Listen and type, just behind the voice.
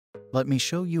Let me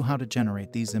show you how to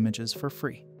generate these images for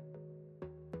free.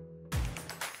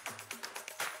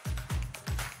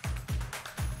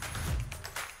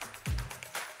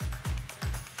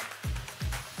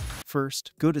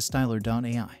 First, go to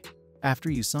Dzine.ai.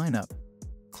 After you sign up,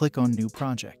 click on New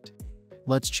Project.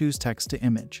 Let's choose Text to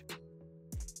Image.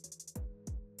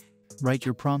 Write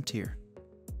your prompt here.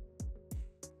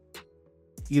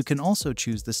 You can also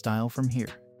choose the style from here.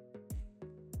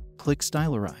 Click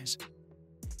Stylize.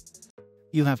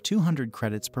 You have 200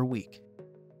 credits per week.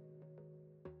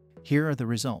 Here are the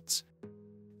results.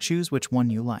 Choose which one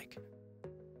you like.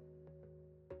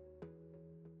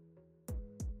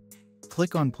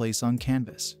 Click on Place on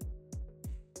Canvas.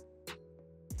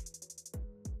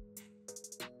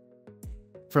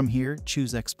 From here,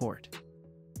 choose Export.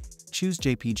 Choose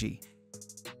JPG.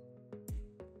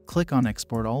 Click on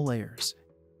Export All Layers.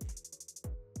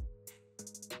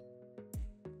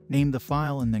 Name the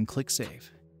file and then click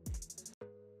Save.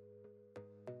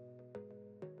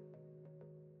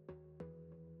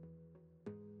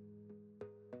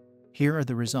 Here are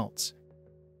the results.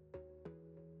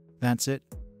 That's it.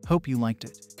 Hope you liked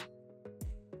it.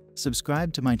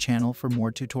 Subscribe to my channel for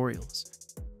more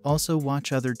tutorials. Also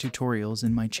watch other tutorials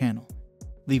in my channel.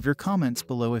 Leave your comments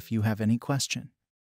below if you have any question.